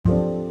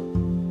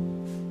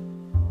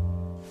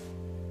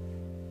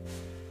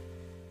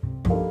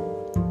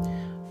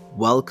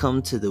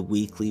Welcome to the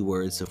Weekly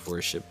Words of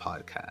Worship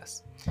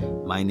podcast.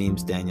 My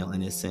name's Daniel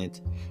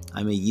Innocent.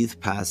 I'm a youth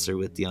pastor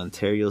with the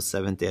Ontario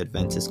Seventh-day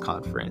Adventist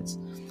Conference,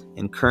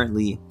 and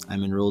currently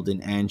I'm enrolled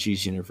in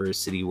Andrews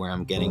University where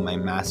I'm getting my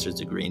master's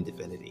degree in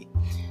divinity.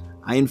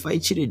 I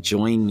invite you to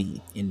join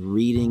me in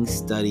reading,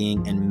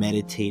 studying, and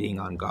meditating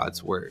on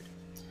God's Word.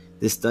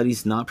 This study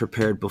is not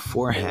prepared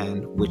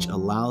beforehand, which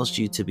allows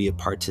you to be a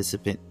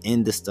participant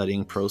in the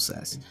studying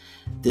process.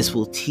 This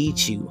will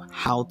teach you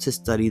how to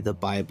study the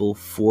Bible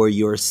for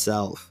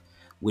yourself,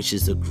 which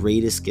is the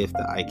greatest gift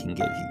that I can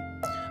give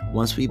you.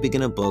 Once we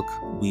begin a book,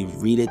 we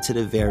read it to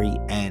the very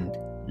end.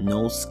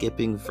 No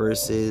skipping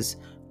verses,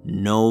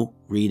 no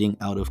reading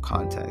out of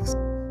context.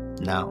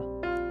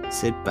 Now,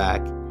 sit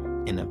back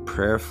in a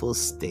prayerful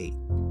state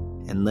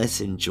and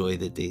let's enjoy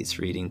the day's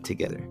reading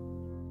together.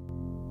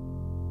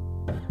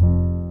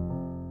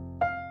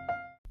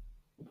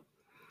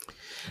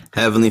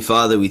 Heavenly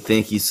Father, we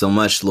thank you so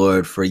much,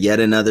 Lord, for yet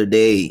another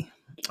day,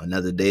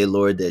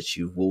 Lord, that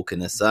you've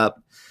woken us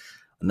up,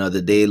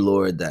 another day,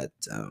 Lord, that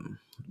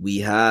we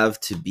have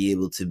to be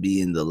able to be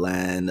in the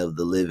land of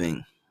the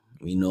living.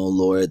 We know,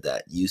 Lord,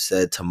 that you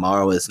said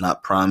tomorrow is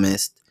not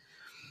promised,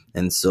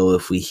 and so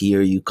if we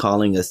hear you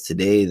calling us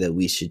today, that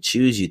we should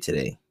choose you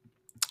today.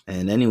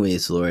 And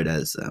anyways, Lord,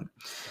 as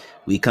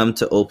we come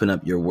to open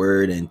up your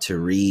word and to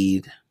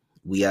read,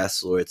 we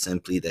ask, Lord,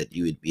 simply that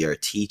you would be our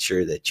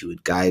teacher, that you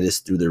would guide us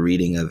through the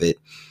reading of it,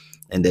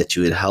 and that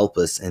you would help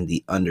us in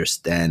the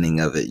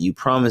understanding of it. You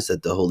promised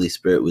that the Holy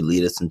Spirit would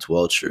lead us into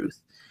all truth,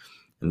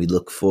 and we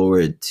look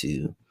forward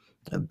to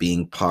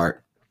being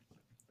part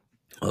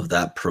of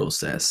that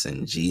process.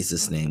 In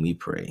Jesus' name we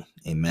pray.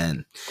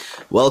 Amen.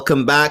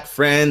 Welcome back,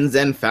 friends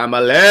and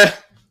family.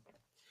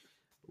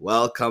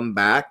 Welcome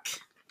back.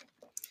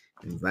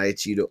 I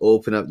invite you to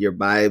open up your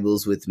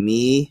Bibles with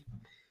me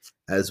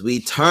as we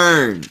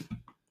turn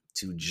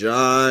to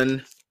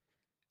John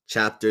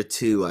chapter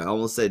 2. I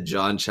almost said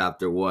John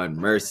chapter 1.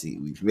 Mercy.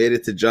 We've made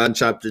it to John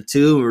chapter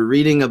 2. We're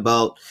reading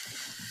about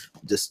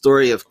the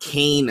story of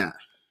Cana.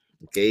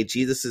 Okay,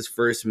 Jesus'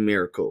 first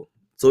miracle.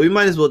 So we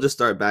might as well just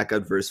start back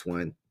at verse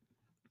 1.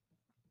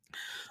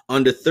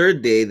 On the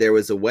third day, there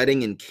was a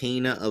wedding in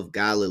Cana of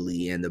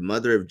Galilee, and the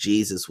mother of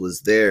Jesus was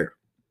there.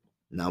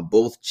 Now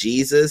both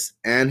Jesus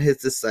and his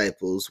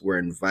disciples were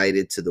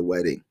invited to the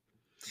wedding.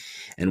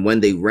 And when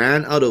they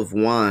ran out of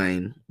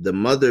wine, the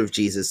mother of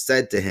Jesus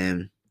said to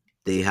him,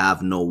 "They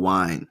have no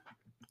wine."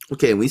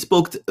 Okay, we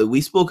spoke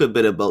a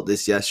bit about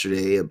this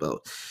yesterday,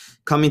 about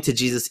coming to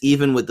Jesus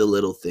even with the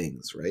little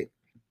things, right?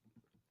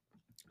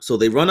 So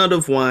they run out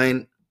of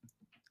wine,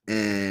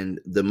 and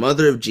the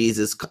mother of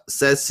Jesus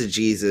says to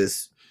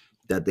Jesus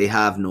that they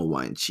have no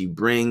wine. She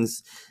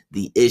brings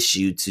the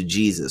issue to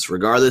Jesus,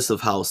 regardless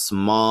of how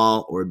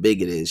small or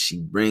big it is.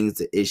 She brings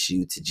the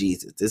issue to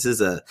Jesus. This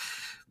is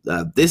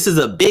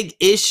a big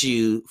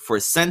issue for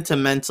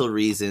sentimental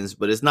reasons,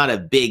 but it's not a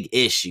big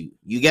issue.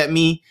 You get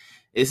me?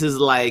 This is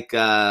like,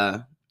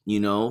 for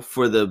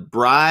the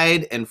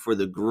bride and for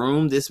the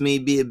groom, this may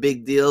be a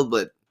big deal,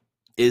 but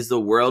is the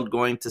world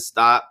going to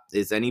stop?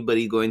 Is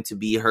anybody going to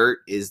be hurt?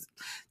 You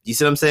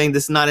see what I'm saying?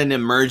 This is not an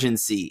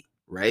emergency,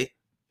 right?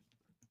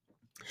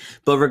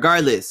 But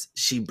regardless,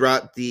 she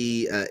brought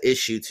the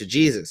issue to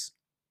Jesus.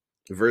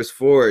 Verse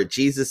 4,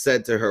 Jesus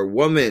said to her,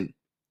 "Woman,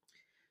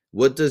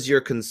 what does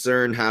your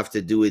concern have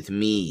to do with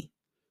me?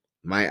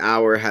 My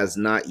hour has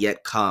not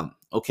yet come."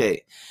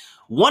 Okay,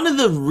 one of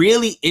the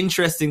really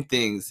interesting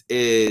things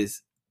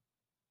is,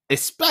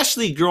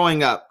 especially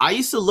growing up, I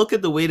used to look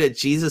at the way that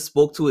Jesus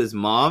spoke to his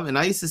mom, and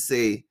I used to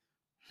say,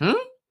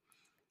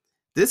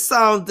 this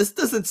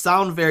doesn't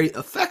sound very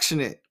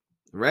affectionate,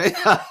 right?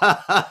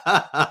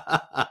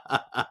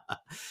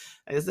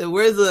 I said,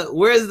 where's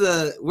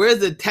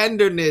the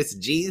tenderness,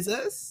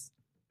 Jesus?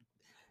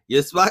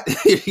 You're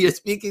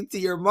speaking to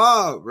your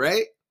mom,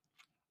 right?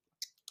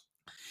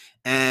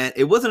 And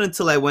it wasn't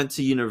until I went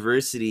to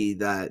university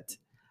that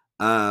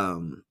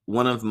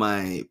one of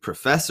my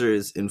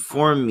professors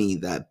informed me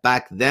that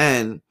back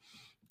then,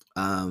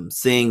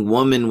 saying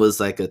woman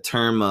was like a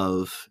term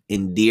of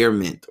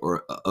endearment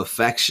or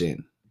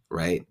affection,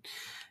 right?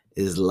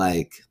 Is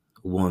like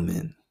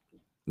woman.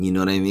 You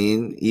know what I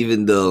mean?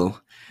 Even though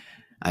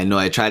I know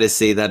I try to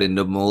say that in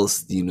the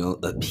most,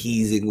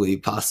 appeasing way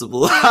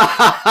possible.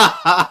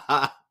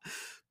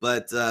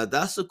 But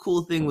that's the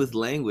cool thing with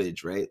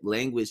language, right?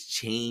 Language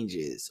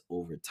changes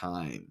over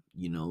time.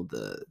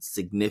 The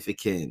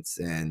significance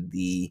and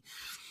the,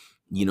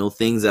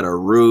 things that are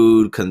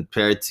rude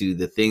compared to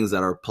the things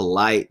that are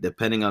polite,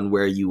 depending on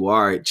where you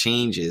are, it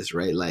changes,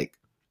 right? Like,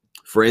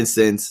 for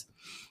instance,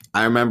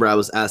 I remember I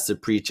was asked to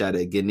preach at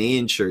a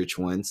Ghanaian church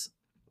once.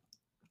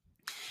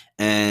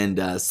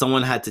 And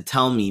someone had to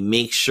tell me,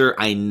 make sure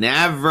I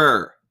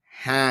never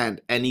hand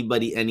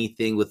anybody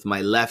anything with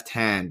my left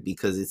hand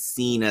because it's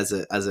seen as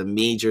a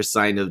major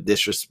sign of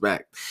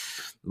disrespect,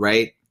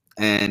 right?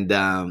 And,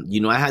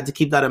 I had to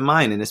keep that in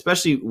mind. And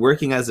especially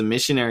working as a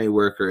missionary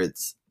worker,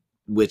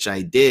 which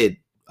I did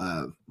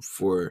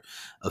for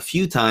a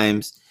few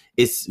times,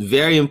 it's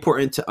very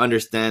important to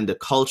understand the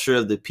culture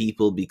of the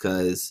people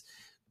because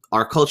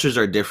our cultures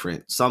are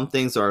different. Some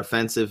things are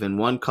offensive in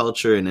one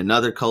culture, in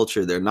another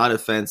culture they're not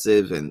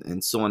offensive,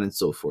 and so on and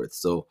so forth.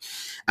 So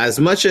as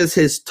much as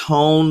his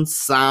tone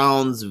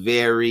sounds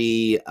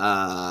very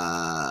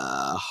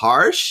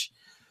harsh,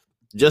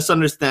 just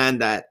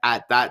understand that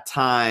at that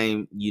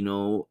time,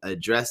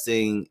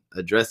 addressing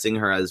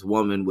her as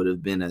woman would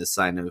have been a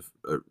sign of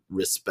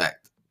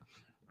respect.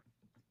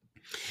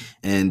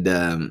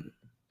 And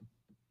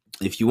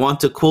if you want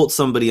to quote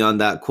somebody on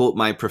that, quote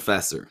my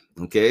professor,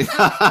 okay?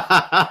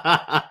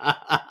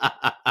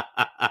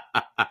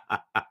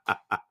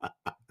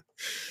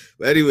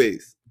 But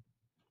anyways,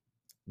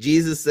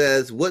 Jesus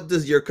says, what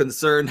does your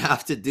concern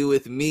have to do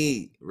with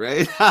me,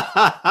 right?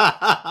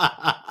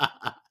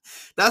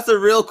 That's a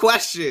real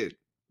question,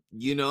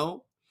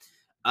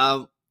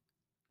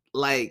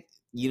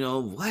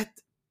 what?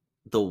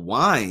 The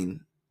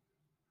wine?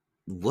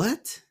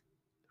 What?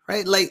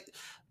 Right?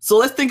 So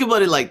let's think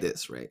about it like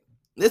this, right?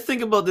 Let's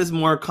think about this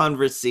more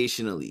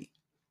conversationally.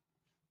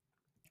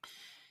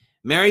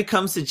 Mary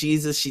comes to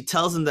Jesus. She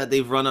tells him that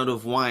they've run out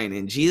of wine.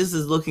 And Jesus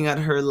is looking at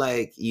her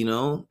like,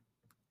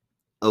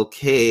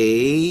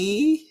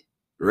 okay,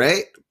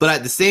 right? But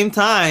at the same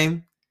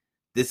time,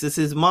 this is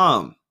his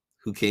mom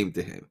who came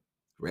to him,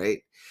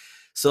 right?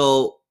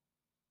 So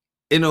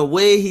in a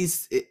way,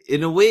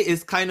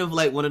 it's kind of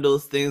like one of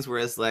those things where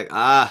it's like,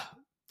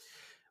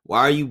 why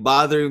are you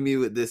bothering me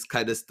with this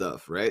kind of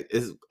stuff, right?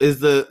 Is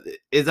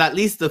at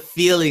least the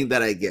feeling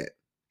that I get,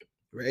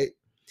 right?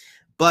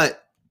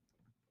 But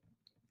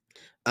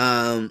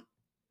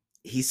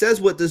he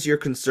says, what does your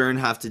concern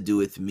have to do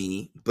with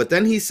me? But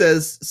then he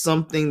says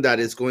something that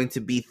is going to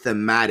be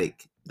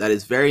thematic, that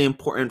is very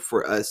important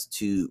for us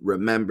to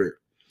remember.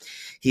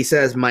 He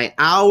says, my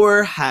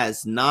hour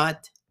has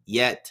not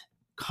yet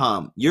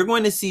come. You're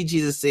going to see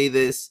Jesus say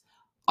this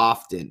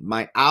often.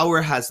 My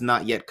hour has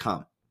not yet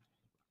come.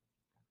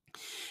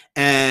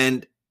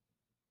 And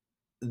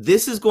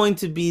this is going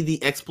to be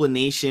the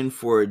explanation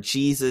for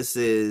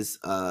Jesus's,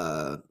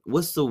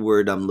 what's the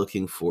word I'm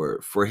looking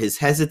for his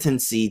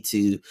hesitancy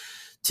to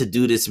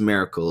do this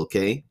miracle,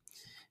 okay?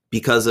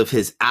 Because of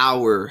his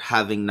hour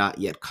having not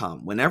yet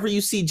come. Whenever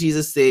you see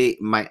Jesus say,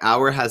 my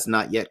hour has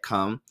not yet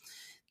come,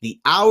 the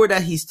hour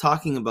that he's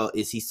talking about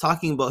is he's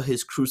talking about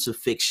his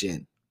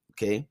crucifixion,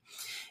 okay?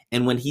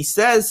 And when he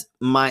says,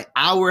 my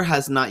hour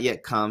has not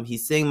yet come,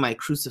 he's saying my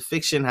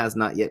crucifixion has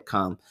not yet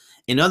come.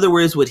 In other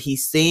words, what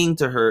he's saying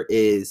to her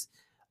is,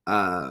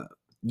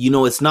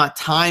 it's not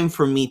time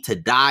for me to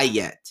die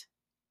yet.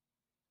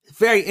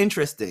 Very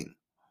interesting.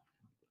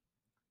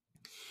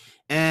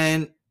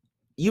 And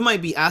you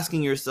might be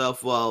asking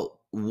yourself,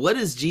 well, what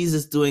does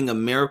Jesus doing a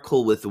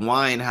miracle with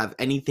wine have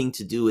anything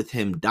to do with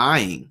him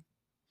dying?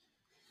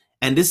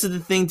 And this is the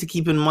thing to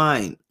keep in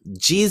mind.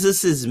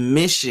 Jesus's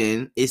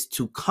mission is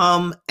to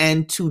come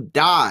and to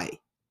die,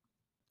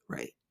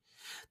 right?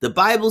 The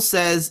Bible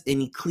says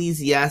in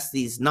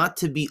Ecclesiastes not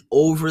to be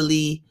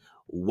overly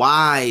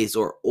wise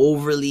or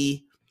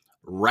overly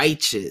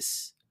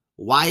righteous.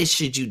 Why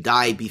should you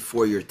die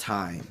before your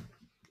time?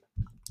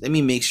 Let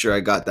me make sure I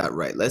got that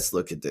right. Let's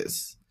look at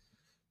this.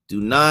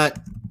 Do not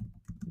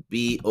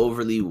be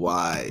overly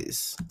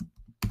wise,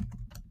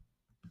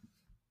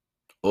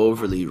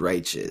 overly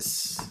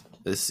righteous.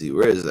 Let's see,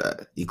 where is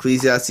that?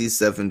 Ecclesiastes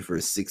 7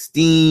 verse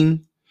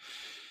 16.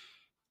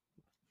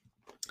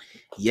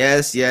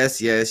 Yes.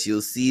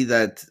 You'll see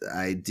that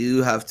I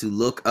do have to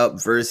look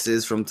up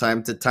verses from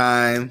time to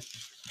time.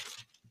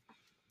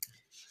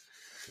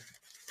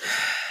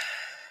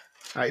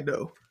 I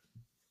know.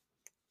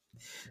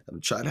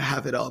 I'm trying to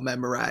have it all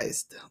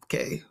memorized.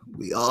 Okay.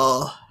 We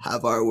all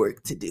have our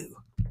work to do.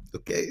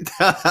 Okay.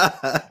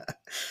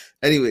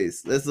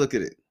 Anyways, let's look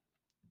at it.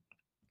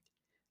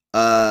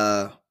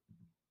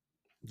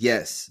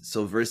 Yes.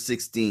 So verse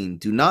 16,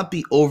 do not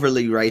be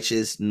overly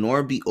righteous,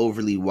 nor be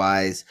overly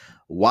wise.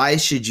 Why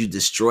should you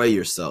destroy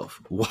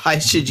yourself? Why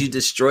should you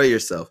destroy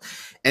yourself?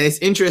 And it's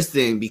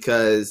interesting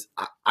because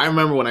I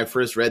remember when I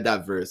first read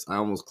that verse, I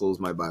almost closed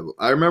my Bible.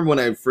 I remember when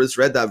I first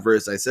read that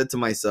verse, I said to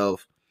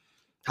myself,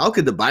 how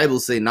could the Bible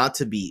say not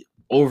to be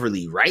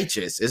overly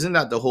righteous? Isn't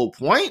that the whole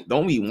point?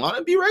 Don't we want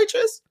to be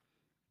righteous?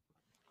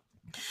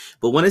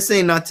 But when it's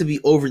saying not to be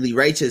overly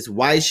righteous,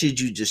 why should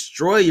you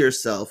destroy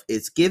yourself?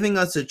 It's giving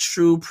us a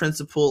true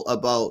principle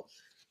about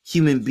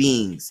human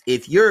beings.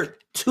 If you're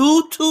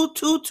too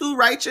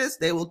righteous,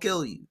 they will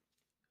kill you.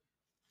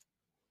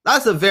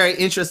 That's a very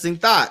interesting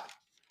thought.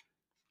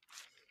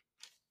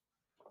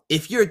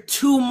 If you're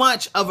too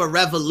much of a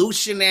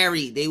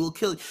revolutionary, they will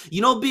kill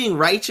you. Being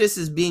righteous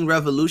is being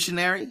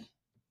revolutionary.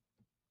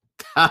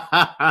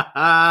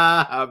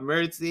 Have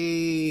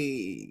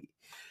mercy.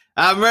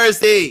 Have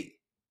mercy.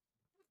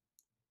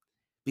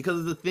 Because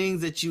of the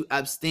things that you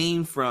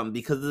abstain from,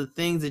 because of the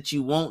things that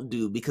you won't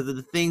do, because of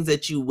the things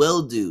that you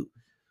will do.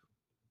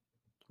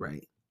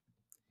 Right?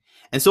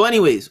 And so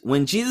anyways,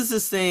 when Jesus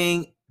is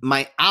saying,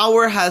 my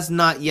hour has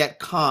not yet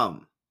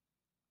come,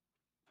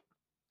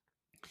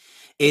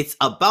 it's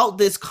about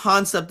this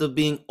concept of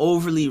being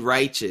overly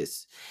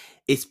righteous.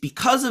 It's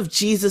because of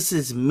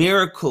Jesus's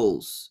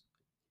miracles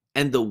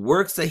and the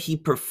works that he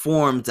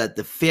performs that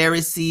the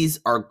Pharisees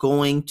are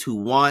going to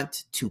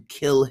want to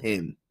kill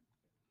him.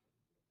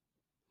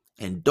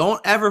 And don't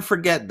ever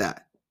forget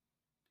that.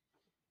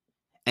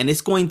 And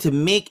it's going to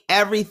make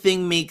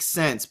everything make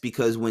sense,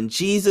 because when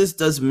Jesus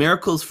does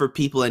miracles for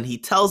people and he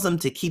tells them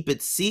to keep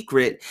it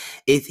secret,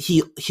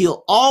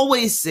 he'll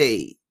always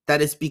say that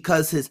it's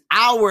because his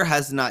hour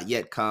has not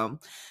yet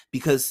come,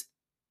 because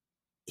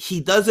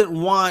he doesn't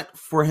want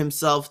for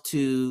himself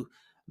to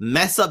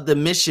mess up the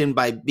mission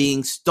by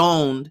being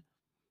stoned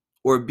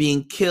or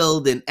being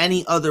killed in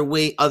any other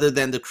way other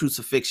than the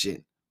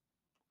crucifixion.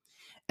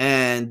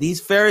 And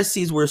these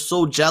Pharisees were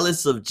so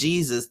jealous of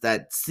Jesus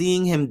that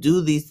seeing him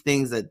do these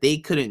things that they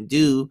couldn't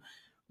do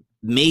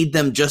made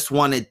them just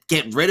want to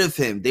get rid of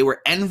him. They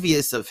were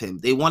envious of him.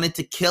 They wanted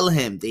to kill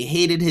him. They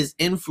hated his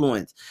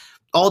influence.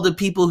 All the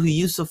people who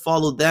used to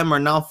follow them are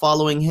now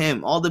following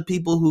him. All the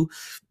people who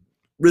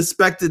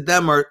respected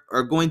them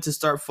are going to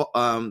start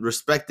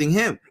respecting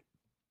him.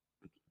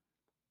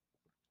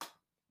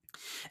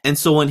 And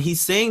so when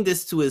he's saying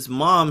this to his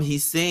mom,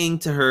 he's saying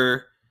to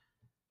her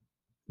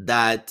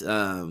that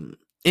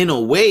in a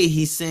way,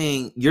 he's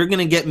saying, you're going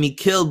to get me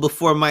killed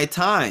before my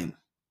time.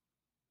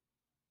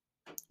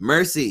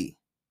 Mercy.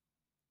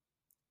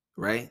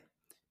 Right?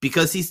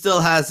 Because he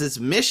still has this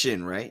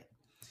mission, right?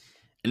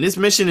 And this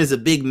mission is a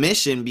big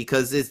mission,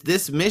 because it's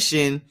this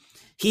mission,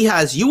 he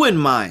has you in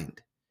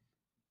mind.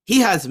 He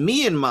has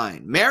me in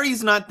mind.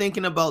 Mary's not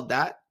thinking about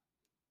that.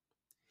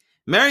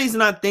 Mary's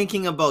not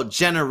thinking about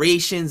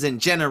generations and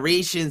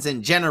generations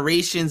and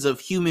generations of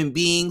human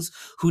beings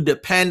who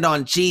depend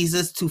on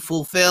Jesus to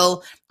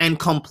fulfill and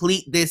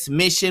complete this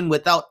mission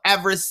without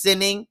ever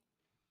sinning.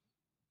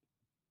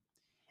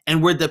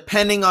 And we're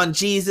depending on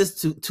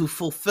Jesus to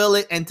fulfill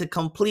it and to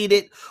complete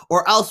it,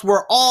 or else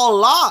we're all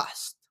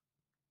lost.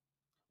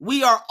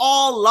 We are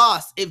all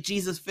lost if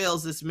Jesus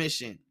fails this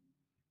mission.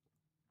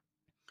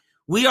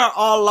 We are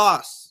all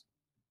lost.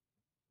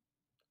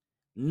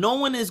 No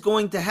one is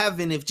going to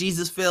heaven if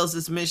Jesus fails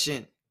this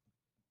mission.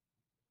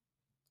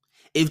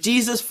 If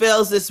Jesus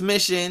fails this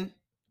mission,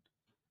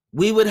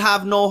 we would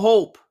have no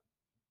hope.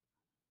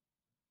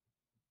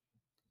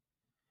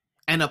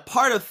 And a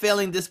part of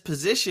failing this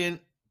position,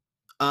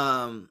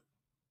 or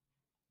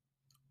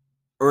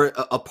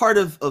a part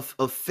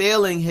of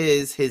failing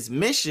his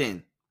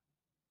mission,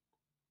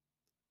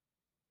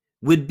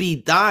 would be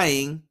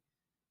dying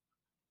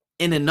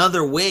in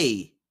another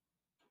way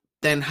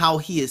than how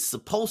he is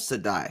supposed to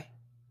die.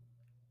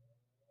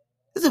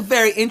 It's a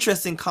very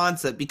interesting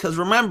concept, because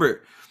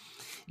remember,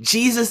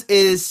 Jesus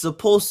is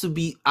supposed to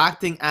be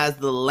acting as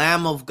the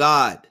Lamb of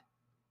God.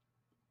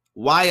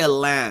 Why a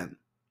lamb?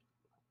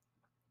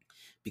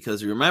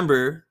 Because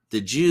remember,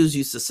 the Jews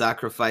used to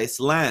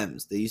sacrifice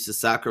lambs. They used to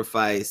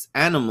sacrifice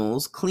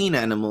animals, clean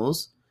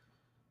animals,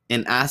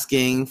 in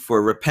asking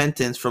for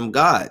repentance from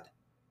God.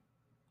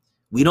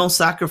 We don't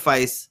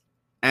sacrifice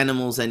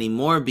animals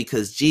anymore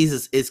because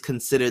Jesus is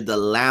considered the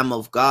Lamb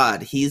of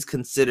God. He's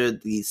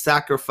considered the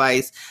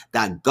sacrifice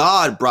that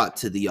God brought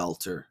to the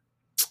altar.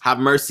 Have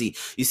mercy.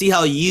 You see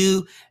how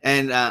you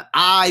and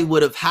I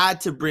would have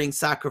had to bring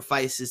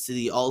sacrifices to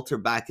the altar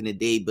back in the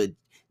day, but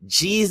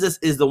Jesus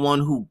is the one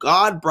who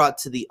God brought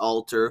to the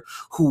altar,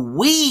 who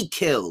we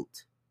killed.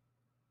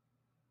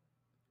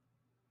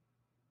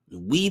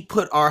 We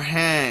put our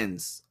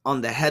hands on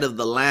the head of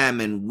the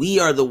lamb, and we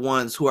are the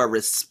ones who are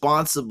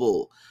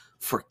responsible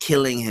for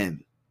killing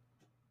him.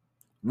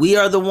 We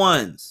are the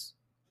ones.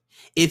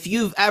 If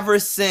you've ever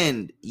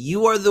sinned,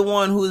 you are the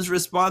one who is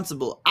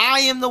responsible. I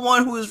am the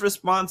one who is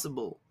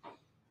responsible.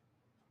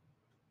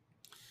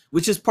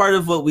 Which is part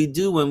of what we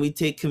do when we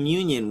take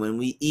communion, when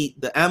we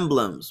eat the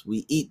emblems.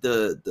 We eat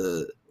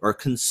or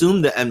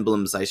consume the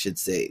emblems, I should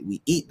say.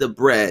 We eat the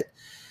bread,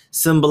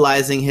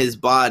 symbolizing his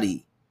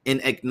body, in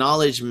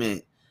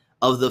acknowledgement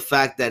of the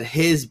fact that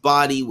his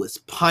body was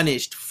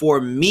punished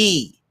for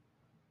me,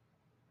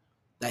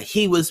 that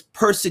he was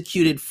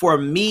persecuted for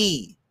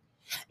me,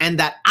 and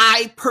that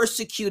I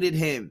persecuted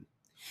him,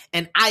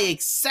 and I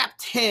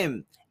accept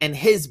him and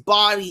his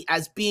body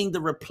as being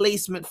the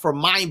replacement for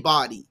my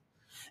body.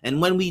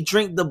 And when we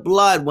drink the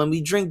blood, when we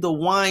drink the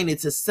wine,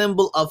 it's a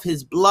symbol of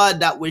his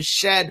blood that was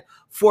shed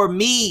for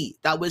me,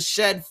 that was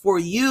shed for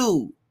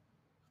you.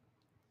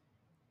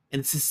 And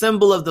it's a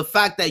symbol of the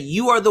fact that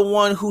you are the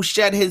one who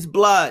shed his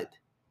blood.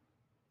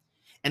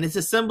 And it's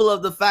a symbol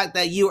of the fact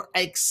that you are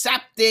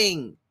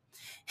accepting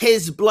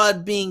his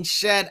blood being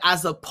shed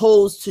as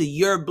opposed to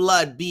your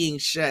blood being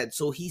shed.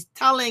 So he's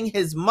telling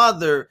his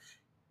mother,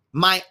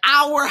 my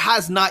hour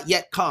has not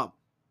yet come.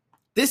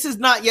 This is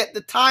not yet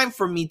the time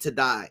for me to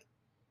die.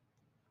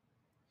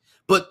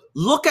 But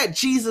look at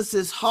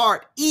Jesus's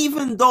heart,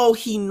 even though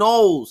he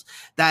knows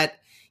that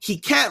he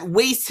can't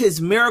waste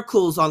his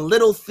miracles on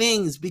little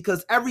things,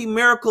 because every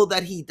miracle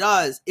that he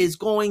does is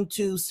going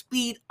to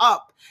speed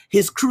up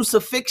his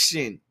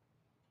crucifixion.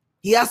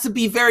 He has to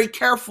be very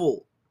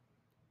careful.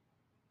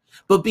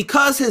 But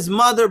because his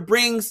mother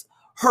brings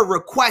her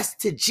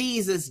request to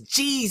Jesus,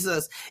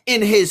 Jesus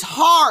in his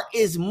heart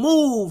is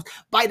moved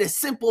by the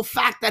simple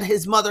fact that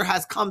his mother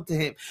has come to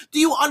him. Do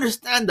you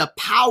understand the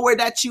power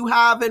that you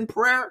have in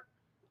prayer?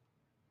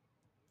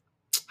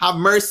 Have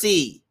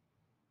mercy.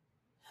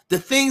 The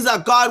things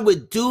that God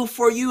would do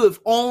for you if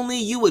only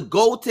you would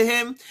go to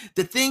him.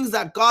 The things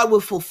that God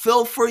would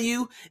fulfill for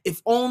you if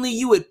only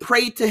you would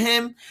pray to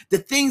him. The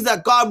things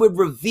that God would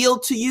reveal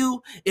to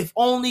you if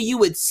only you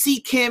would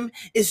seek him.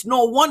 It's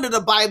no wonder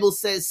the Bible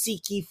says,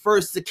 seek ye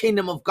first the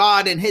kingdom of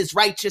God and his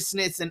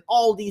righteousness, and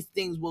all these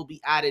things will be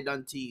added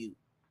unto you.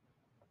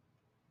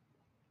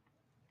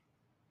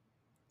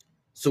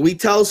 So he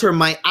tells her,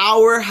 my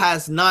hour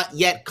has not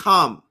yet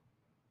come.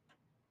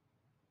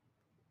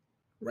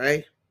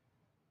 Right?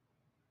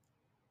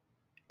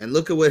 And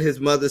look at what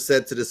his mother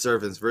said to the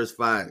servants, verse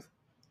 5.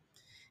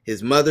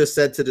 His mother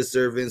said to the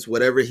servants,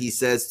 whatever he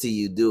says to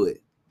you, do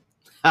it.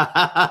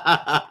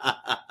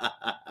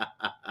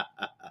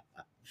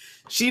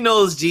 She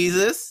knows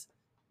Jesus.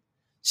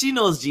 She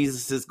knows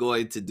Jesus is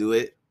going to do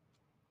it.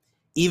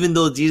 Even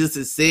though Jesus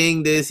is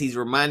saying this, he's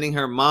reminding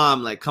her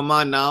mom, like, come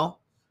on now.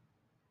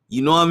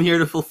 You know I'm here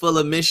to fulfill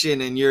a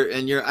mission, and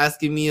you're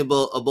asking me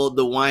about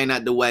the wine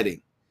at the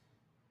wedding.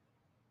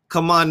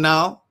 Come on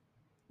now.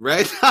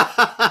 Right?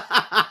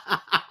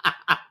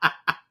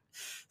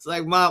 It's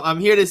like, Mom, I'm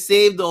here to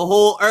save the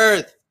whole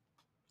earth,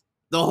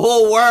 the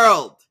whole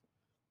world,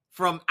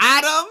 from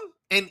Adam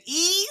and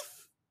Eve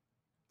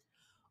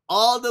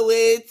all the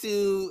way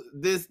to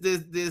this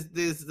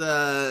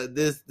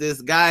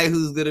guy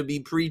who's gonna be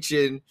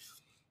preaching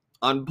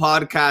on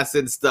podcasts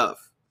and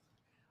stuff,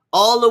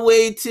 all the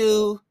way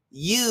to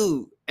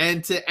you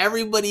and to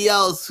everybody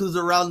else who's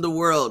around the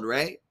world,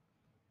 right?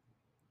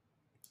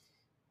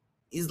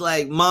 He's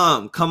like,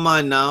 Mom, come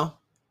on now.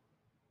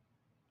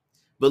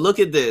 But look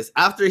at this.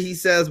 After he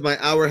says, my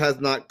hour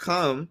has not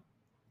come,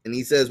 and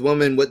he says,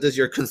 woman, what does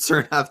your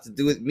concern have to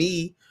do with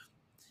me?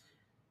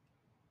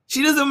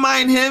 She doesn't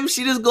mind him.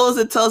 She just goes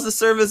and tells the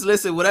servants,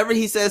 listen, whatever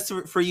he says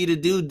for you to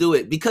do, do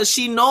it. Because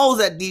she knows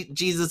that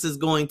Jesus is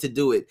going to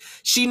do it.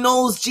 She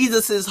knows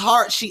Jesus's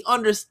heart. She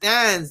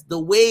understands the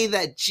way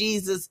that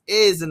Jesus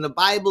is. And the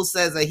Bible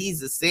says that he's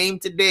the same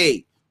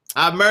today.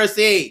 Have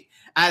mercy.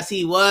 As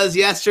he was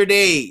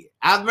yesterday.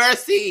 Have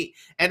mercy.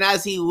 And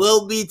as he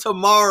will be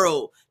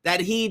tomorrow.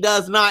 That he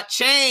does not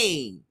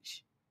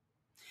change.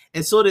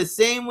 And so the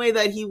same way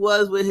that he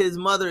was with his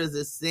mother is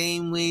the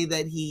same way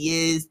that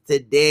he is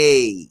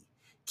today.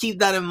 Keep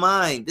that in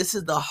mind. This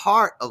is the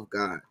heart of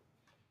God.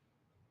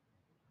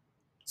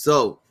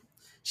 So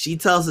she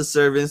tells the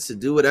servants to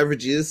do whatever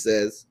Jesus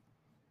says.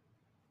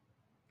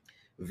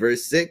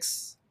 Verse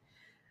 6.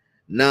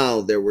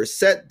 Now there were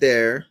set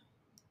there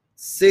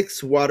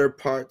 6 water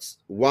pots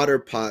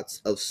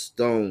of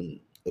stone,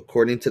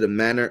 according to the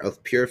manner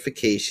of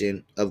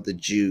purification of the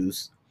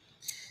Jews,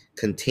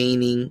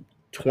 containing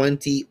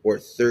 20 or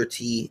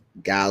 30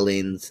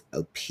 gallons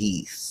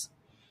apiece.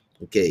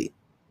 Okay.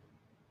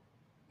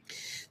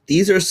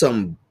 These are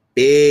some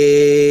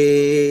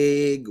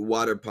big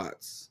water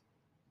pots.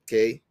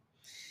 Okay.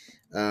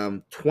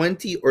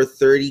 20 or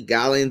 30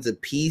 gallons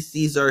apiece.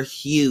 These are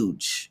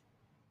huge.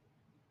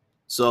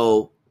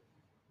 So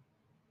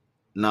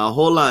now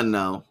hold on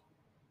now.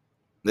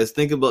 Let's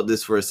think about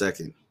this for a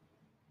second.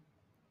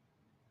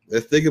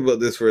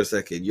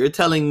 You're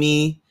telling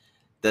me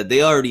that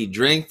they already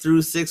drank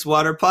through 6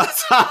 water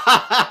pots?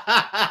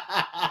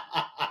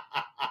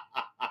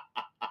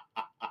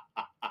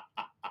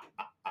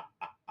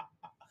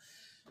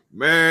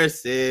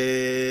 Mercy.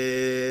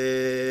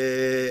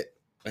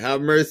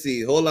 Have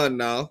mercy. Hold on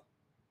now.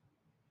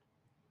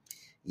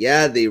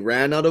 Yeah, they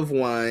ran out of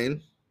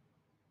wine.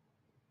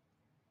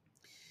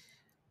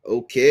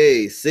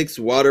 Okay, 6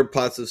 water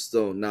pots of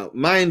stone. Now,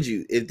 mind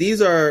you, if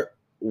these are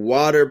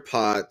water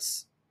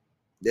pots,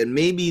 then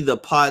maybe the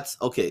pots,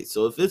 okay,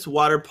 so if it's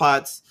water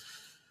pots,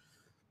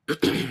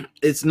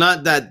 it's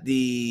not that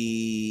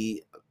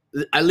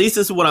at least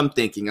this is what I'm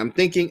thinking. I'm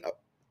thinking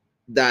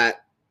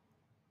that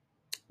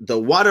the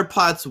water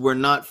pots were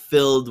not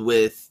filled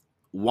with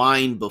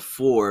wine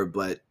before,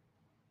 but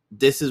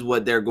this is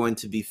what they're going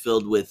to be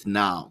filled with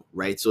now,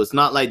 right? So it's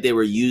not like they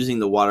were using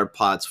the water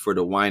pots for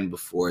the wine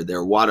before.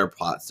 They're water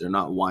pots. They're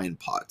not wine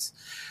pots,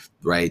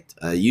 right?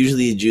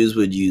 Usually Jews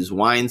would use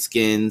wine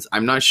skins.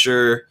 I'm not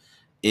sure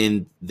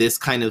in this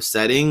kind of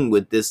setting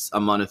with this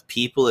amount of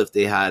people if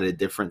they had a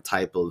different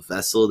type of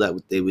vessel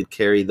that they would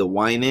carry the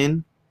wine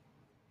in.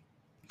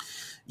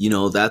 You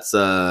know, that's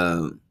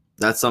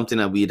something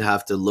that we'd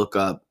have to look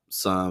up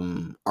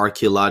some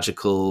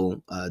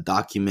archaeological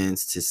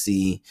documents to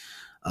see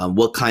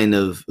what kind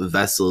of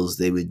vessels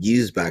they would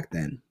use back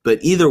then. But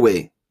either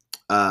way,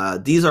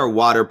 these are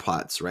water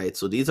pots, right?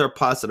 So these are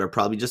pots that are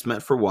probably just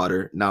meant for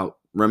water. Now,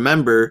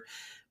 remember,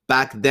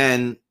 back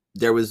then,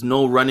 there was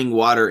no running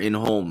water in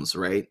homes,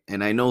 right?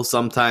 And I know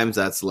sometimes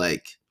that's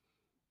like,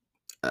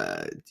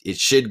 it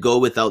should go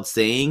without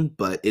saying,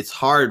 but it's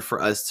hard for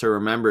us to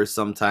remember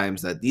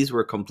sometimes that these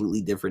were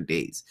completely different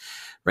days,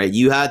 right?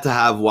 You had to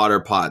have water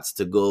pots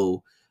to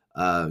go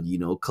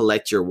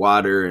collect your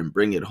water and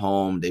bring it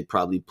home. They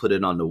probably put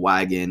it on the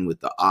wagon with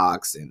the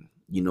ox, and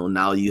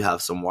now you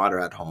have some water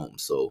at home.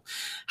 So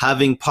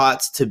having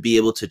pots to be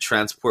able to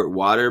transport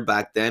water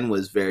back then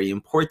was very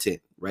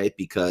important, right?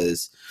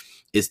 Because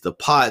it's the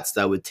pots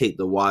that would take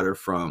the water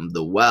from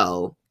the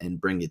well and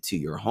bring it to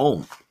your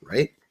home,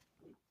 right?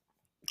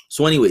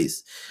 So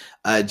anyways,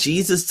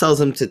 Jesus tells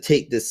him to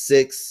take there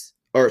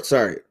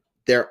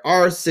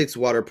are 6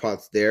 water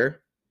pots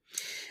there.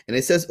 And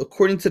it says,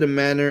 according to the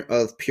manner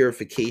of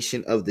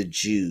purification of the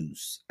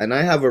Jews. And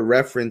I have a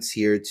reference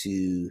here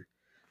to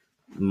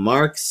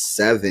Mark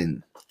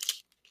 7.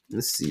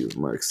 Let's see what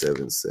Mark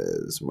 7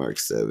 says. Mark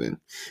 7.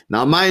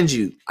 Now, mind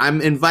you,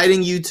 I'm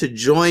inviting you to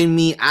join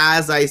me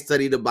as I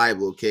study the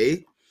Bible,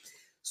 okay?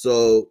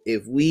 So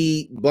if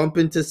we bump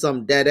into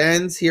some dead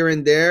ends here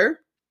and there,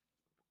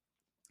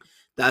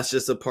 that's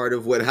just a part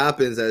of what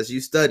happens as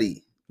you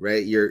study,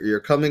 right? You're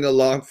coming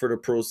along for the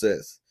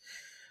process.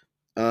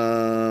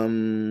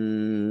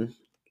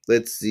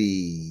 Let's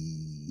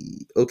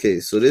see. Okay,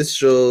 so this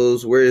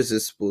shows, where is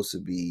this supposed to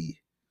be?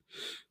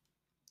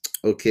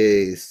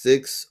 Okay,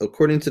 6,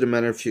 according to the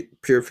manner of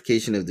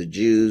purification of the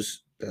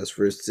Jews, that's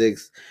verse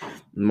 6.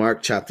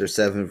 Mark chapter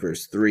 7,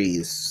 verse 3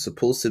 is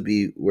supposed to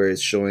be where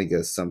it's showing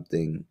us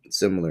something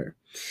similar.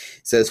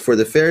 It says, for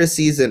the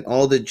Pharisees and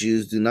all the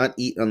Jews do not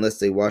eat unless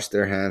they wash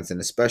their hands in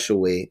a special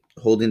way,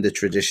 holding the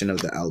tradition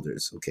of the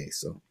elders. Okay,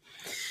 so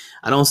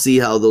I don't see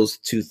how those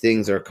two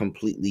things are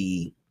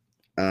completely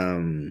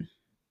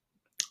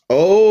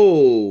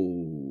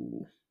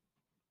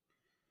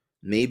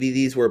maybe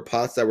these were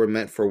pots that were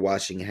meant for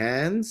washing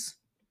hands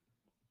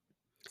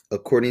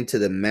according to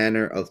the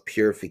manner of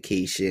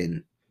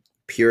purification.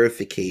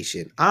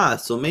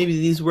 So maybe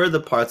these were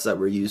the pots that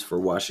were used for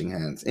washing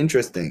hands.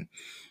 Interesting.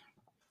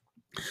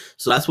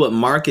 So that's what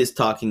Mark is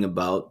talking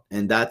about,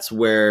 and that's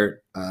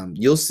where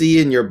you'll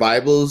see in your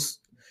Bibles,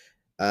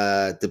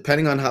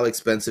 depending on how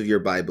expensive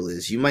your Bible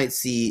is, you might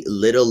see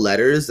little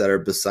letters that are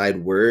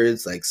beside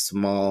words, like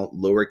small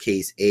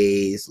lowercase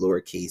a's,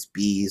 lowercase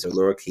b's, or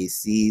lowercase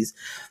c's.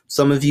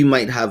 Some of you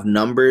might have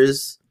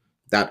numbers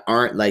that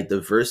aren't like the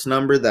verse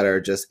number, that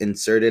are just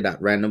inserted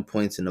at random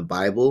points in the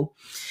Bible.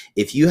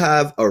 If you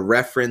have a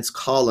reference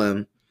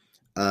column,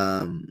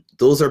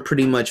 those are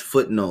pretty much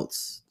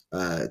footnotes.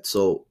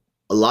 So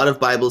a lot of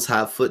Bibles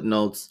have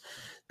footnotes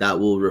that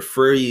will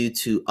refer you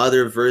to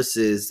other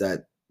verses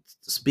that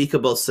speak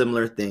about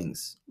similar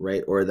things,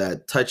 right? Or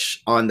that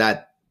touch on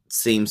that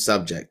same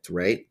subject,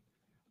 right?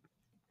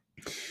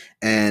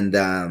 And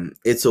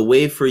it's a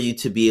way for you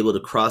to be able to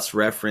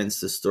cross-reference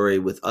the story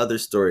with other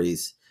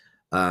stories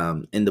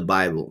in the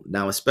Bible.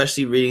 Now,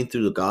 especially reading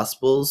through the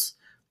Gospels,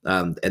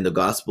 and the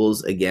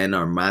Gospels, again,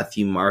 are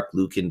Matthew, Mark,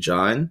 Luke, and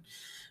John.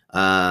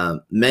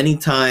 Many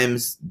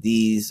times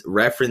these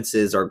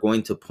references are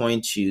going to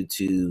point you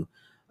to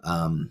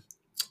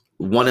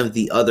one of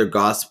the other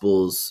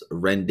Gospels'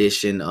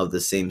 rendition of the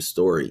same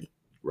story,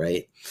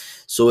 right?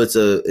 So it's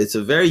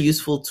a very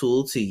useful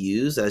tool to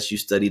use as you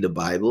study the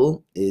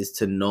Bible, is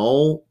to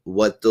know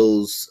what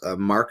those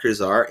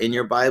markers are in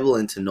your Bible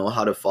and to know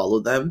how to follow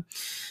them,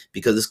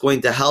 because it's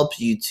going to help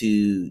you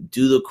to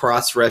do the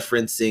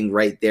cross-referencing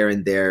right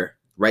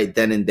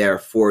then and there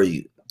for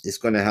you. It's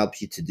going to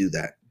help you to do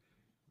that.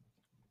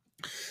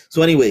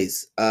 So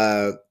anyways,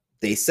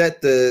 they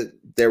set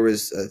there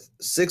was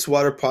 6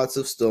 water pots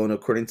of stone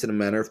according to the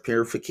manner of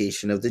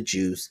purification of the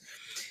Jews,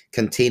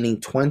 containing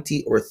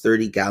 20 or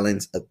 30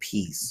 gallons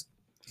apiece.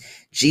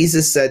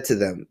 Jesus said to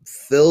them,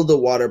 fill the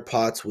water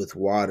pots with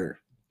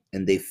water,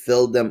 and they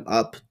filled them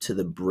up to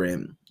the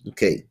brim.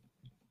 Okay.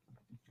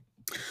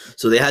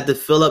 So they had to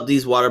fill up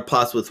these water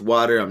pots with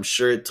water. I'm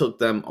sure it took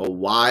them a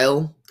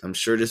while. I'm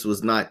sure this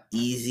was not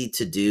easy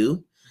to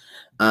do.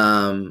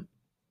 And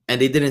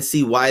they didn't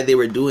see why they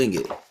were doing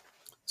it.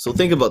 So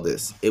think about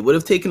this. It would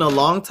have taken a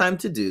long time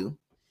to do.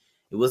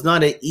 It was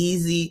not an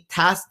easy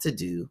task to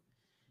do.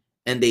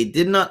 And they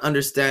did not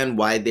understand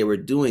why they were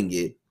doing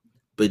it.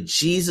 But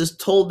Jesus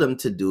told them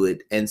to do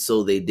it, and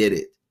so they did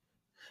it.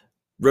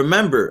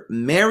 Remember,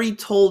 Mary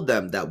told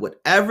them that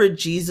whatever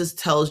Jesus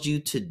tells you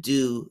to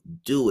do,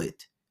 do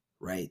it,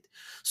 right?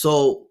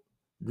 So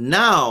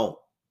now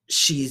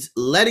she's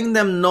letting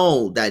them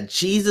know that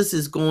Jesus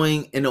is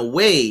going, in a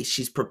way,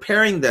 she's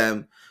preparing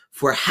them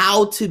for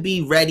how to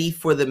be ready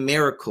for the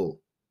miracle,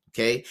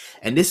 okay?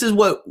 And this is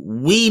what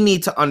we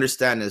need to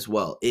understand as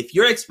well. If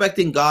you're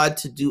expecting God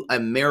to do a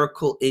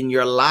miracle in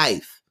your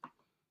life,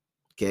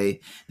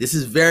 okay, this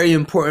is very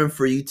important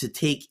for you to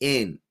take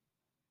in.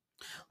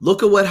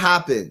 Look at what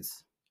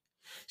happens.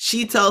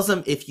 She tells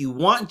him, if you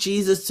want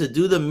Jesus to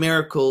do the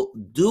miracle,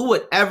 do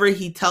whatever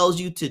he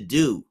tells you to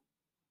do.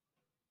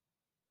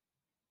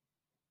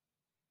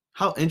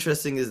 How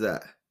interesting is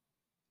that?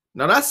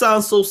 Now that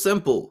sounds so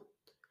simple.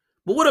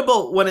 But what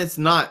about when it's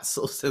not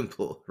so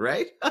simple,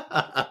 right?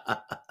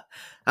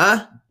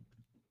 Huh?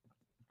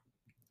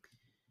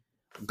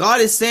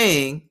 God is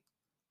saying,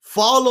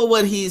 follow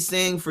what he's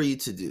saying for you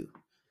to do.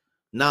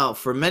 Now,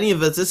 for many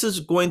of us, this is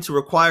going to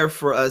require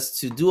for us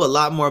to do a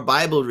lot more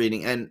Bible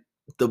reading. And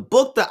The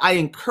book that I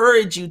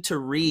encourage you to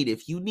read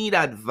if you need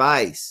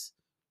advice,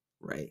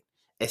 right?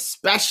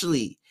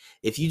 Especially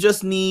if you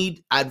just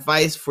need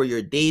advice for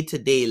your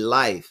day-to-day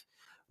life,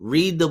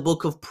 read the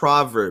book of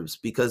Proverbs,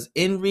 because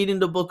in reading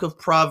the book of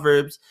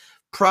Proverbs,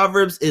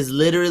 Proverbs is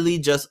literally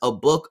just a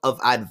book of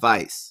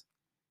advice.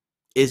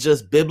 It's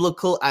just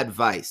biblical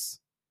advice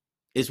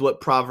is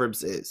what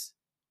Proverbs is,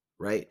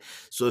 right?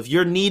 So if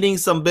you're needing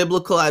some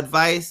biblical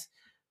advice,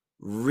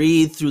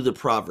 read through the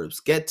Proverbs,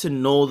 get to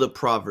know the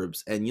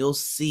Proverbs, and you'll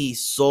see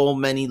so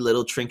many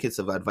little trinkets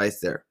of advice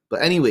there.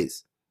 But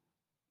anyways,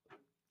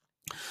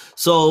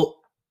 so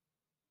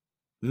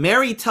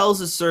Mary tells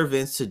the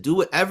servants to do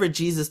whatever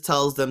Jesus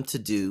tells them to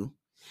do.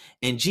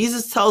 And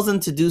Jesus tells them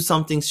to do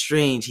something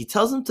strange. He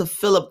tells them to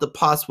fill up the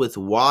pots with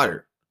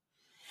water.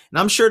 And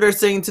I'm sure they're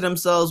saying to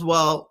themselves,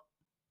 well,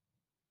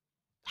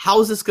 how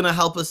is this going to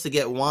help us to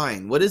get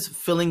wine? What does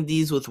filling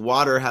these with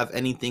water have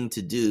anything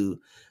to do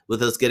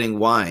with us getting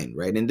wine,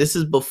 right? And this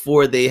is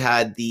before they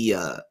had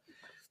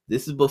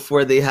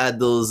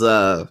those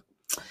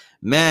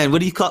man, what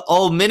do you call?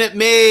 Oh, Minute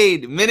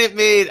Maid.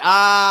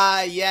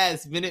 Ah,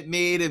 yes, Minute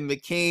Maid and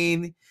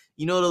McCain.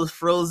 You know those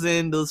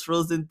frozen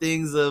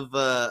things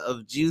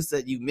of juice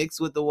that you mix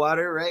with the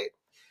water, right?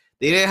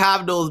 They didn't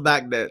have those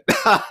back then,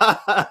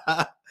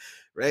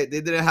 right?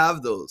 They didn't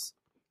have those.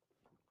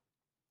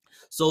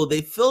 So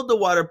they filled the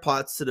water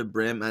pots to the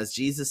brim, as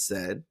Jesus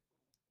said,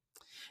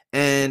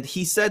 and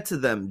he said to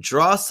them,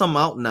 "Draw some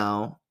out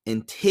now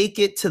and take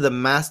it to the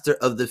master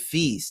of the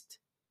feast."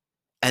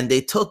 And they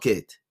took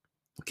it.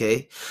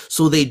 Okay,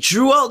 so they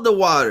drew out the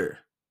water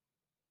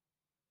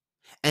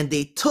and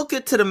they took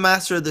it to the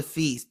master of the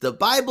feast. The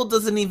Bible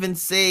doesn't even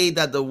say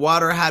that the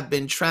water had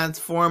been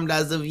transformed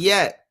as of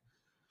yet.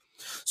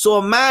 So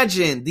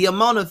imagine the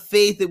amount of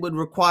faith it would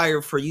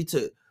require for you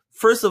to,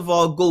 first of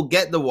all, go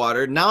get the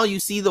water. Now you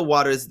see the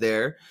water is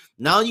there.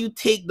 Now you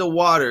take the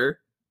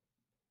water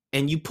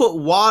and you put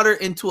water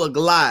into a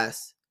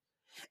glass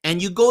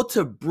and you go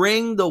to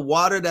bring the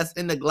water that's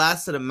in the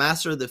glass to the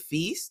master of the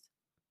feast.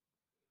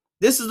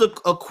 This is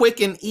a quick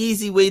and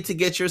easy way to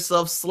get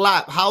yourself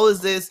slapped. How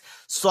is this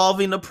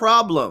solving the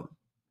problem?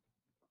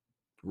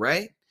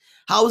 Right?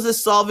 How is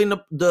this solving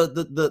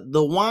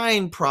the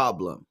wine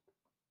problem?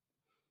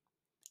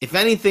 If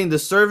anything, the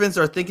servants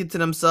are thinking to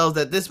themselves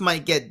that this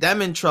might get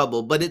them in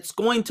trouble, but it's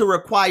going to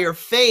require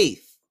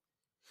faith.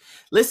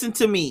 Listen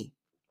to me.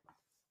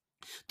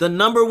 The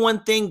number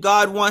one thing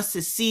God wants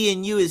to see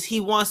in you is he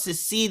wants to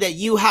see that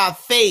you have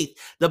faith.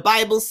 The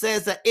Bible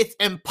says that it's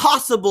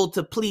impossible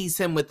to please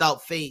him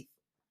without faith.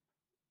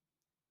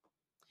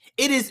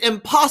 It is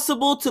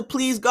impossible to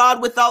please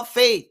God without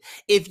faith.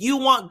 If you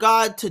want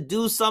God to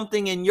do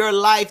something in your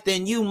life,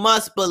 then you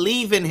must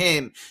believe in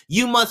him.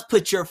 You must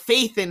put your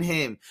faith in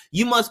him.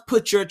 You must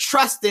put your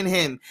trust in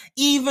him.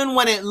 Even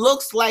when it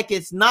looks like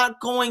it's not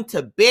going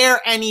to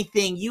bear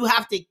anything, you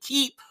have to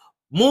keep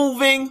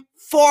moving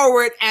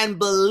forward and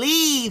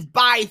believe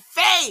by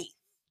faith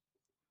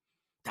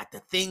that the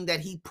thing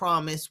that he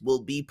promised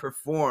will be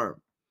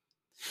performed.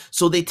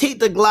 So they take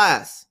the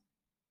glass.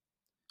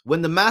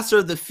 When the master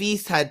of the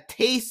feast had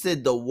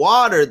tasted the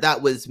water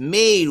that was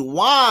made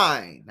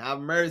wine, have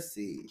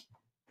mercy.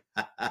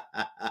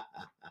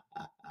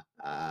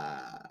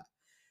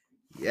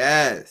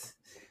 Yes.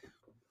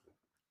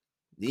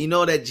 You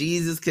know that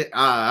Jesus can,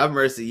 have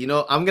mercy. You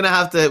know, we're going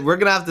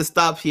to have to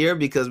stop here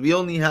because we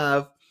only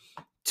have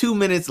 2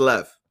 minutes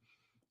left.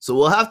 So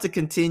we'll have to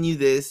continue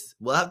this.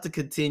 We'll have to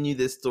continue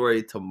this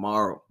story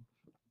tomorrow.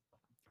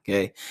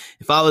 Okay.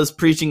 If I was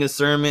preaching a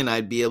sermon,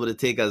 I'd be able to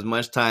take as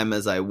much time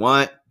as I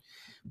want.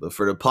 But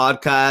for the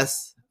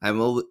podcast, I'm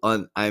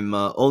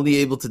only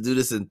able to do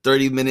this in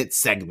 30-minute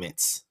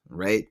segments,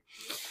 right?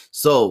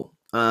 So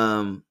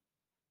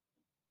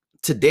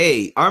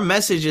today, our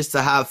message is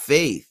to have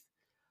faith.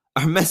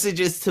 Our message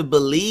is to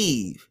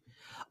believe.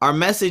 Our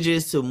message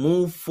is to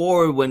move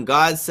forward when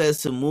God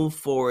says to move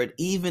forward,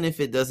 even if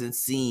it doesn't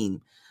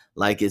seem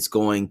like it's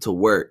going to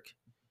work.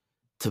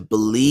 To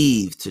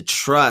believe, to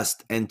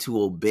trust, and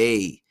to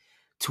obey.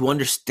 To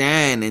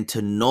understand and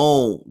to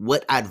know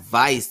what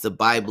advice the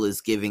Bible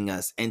is giving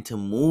us and to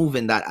move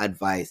in that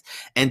advice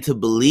and to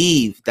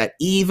believe that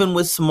even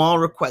with small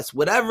requests,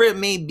 whatever it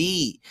may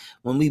be,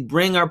 when we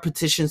bring our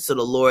petitions to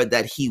the Lord,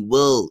 that he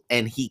will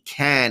and he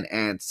can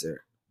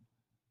answer.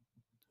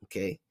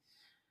 Okay.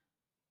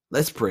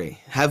 Let's pray.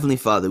 Heavenly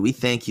Father, we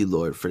thank you,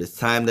 Lord, for this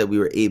time that we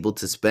were able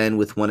to spend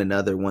with one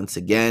another once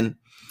again.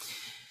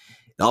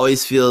 It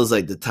always feels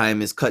like the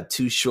time is cut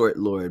too short,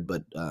 Lord,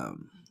 but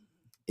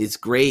it's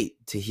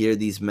great to hear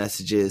these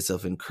messages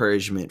of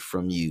encouragement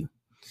from you.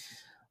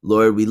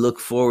 Lord, we look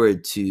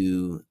forward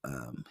to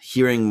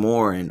hearing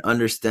more and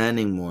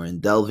understanding more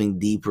and delving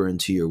deeper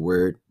into your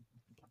word.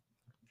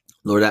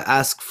 Lord, I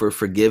ask for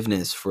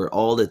forgiveness for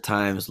all the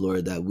times,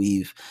 Lord, that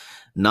we've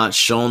not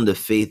shown the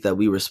faith that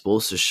we were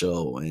supposed to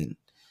show. And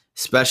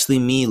especially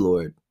me,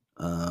 Lord,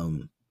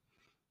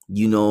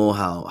 you know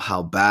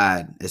how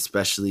bad,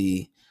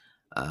 especially,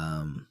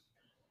 in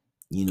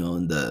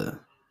the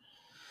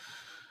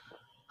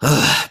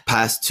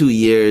past 2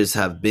 years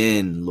have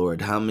been, Lord,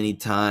 how many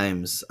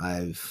times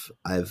I've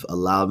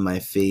allowed my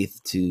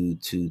faith to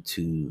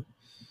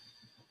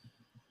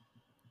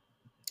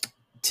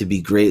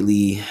be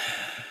greatly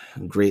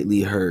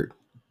hurt.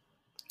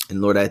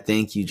 And Lord, I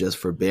thank you just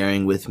for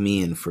bearing with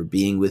me and for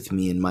being with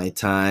me in my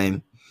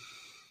time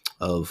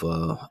of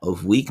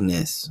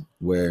weakness,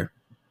 where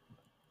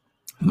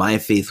my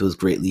faith was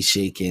greatly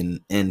shaken.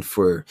 And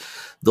for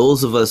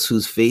those of us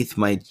whose faith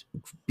might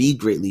be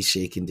greatly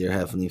shaken, dear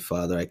Heavenly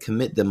Father, I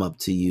commit them up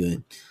to you,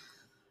 and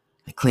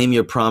I claim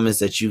your promise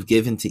that you've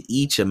given to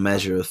each a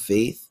measure of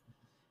faith.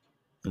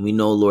 And we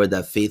know, Lord,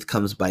 that faith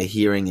comes by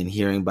hearing, and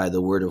hearing by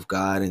the word of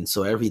God. And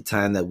so every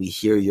time that we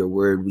hear your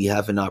word, we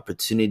have an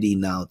opportunity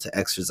now to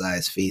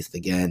exercise faith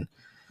again,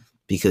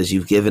 because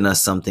you've given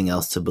us something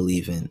else to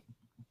believe in.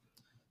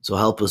 So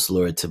help us,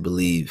 Lord, to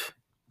believe.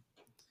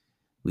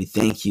 We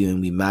thank you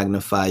and we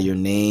magnify your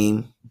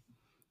name,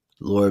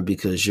 Lord,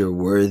 because you're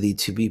worthy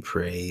to be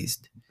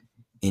praised.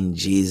 In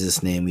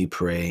Jesus' name we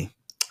pray.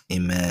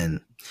 Amen.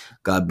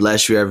 God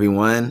bless you,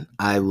 everyone.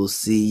 I will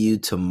see you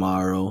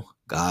tomorrow,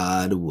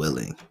 God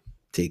willing.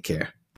 Take care.